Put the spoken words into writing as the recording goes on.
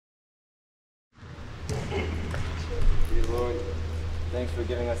Dear Lord, thanks for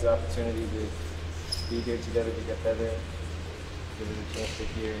giving us the opportunity to be here together to get better. Give us a chance to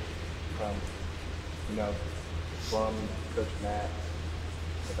hear from, from Coach Matt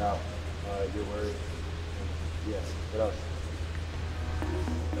about your word. And, what else?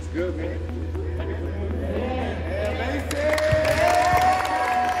 That's good, man.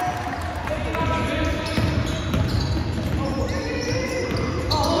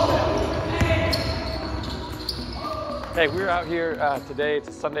 Hey, we're out here today. It's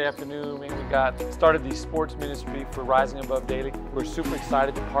a Sunday afternoon, and we got started the sports ministry for Rising Above Daily. We're super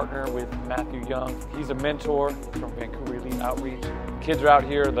excited to partner with Matthew Young. He's a mentor from Vancouver Elite Outreach. Kids are out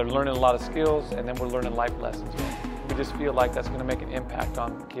here, they're learning a lot of skills, and then we're learning life lessons. We just feel like that's going to make an impact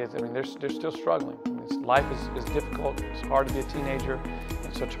on kids. I mean, they're still struggling. Life is difficult. It's hard to be a teenager.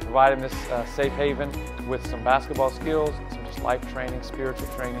 And so to provide them this safe haven with some basketball skills, some just life training, spiritual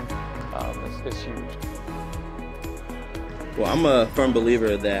training, is huge. Well, I'm a firm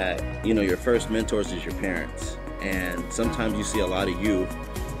believer that, your first mentors is your parents. And sometimes you see a lot of youth,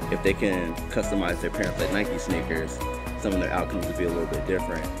 if they can customize their parents like Nike sneakers, some of their outcomes would be a little bit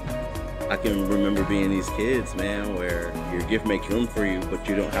different. I can remember being these kids, man, where your gift makes room for you, but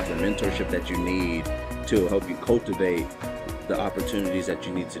you don't have the mentorship that you need to help you cultivate the opportunities that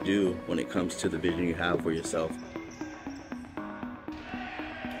you need to do when it comes to the vision you have for yourself.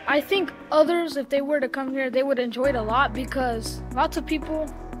 I think others, if they were to come here, they would enjoy it a lot because lots of people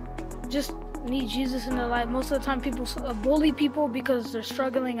just need Jesus in their life. Most of the time people bully people because they're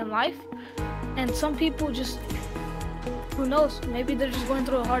struggling in life. And some people just, who knows, maybe they're just going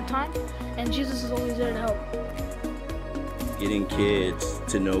through a hard time and Jesus is always there to help. Getting kids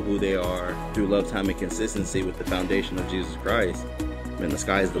to know who they are through love, time, and consistency with the foundation of Jesus Christ, man, the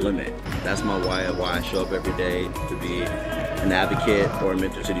sky is the limit. That's my why I show up every day, to be an advocate or a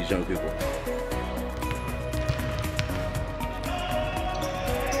mentor to these young people.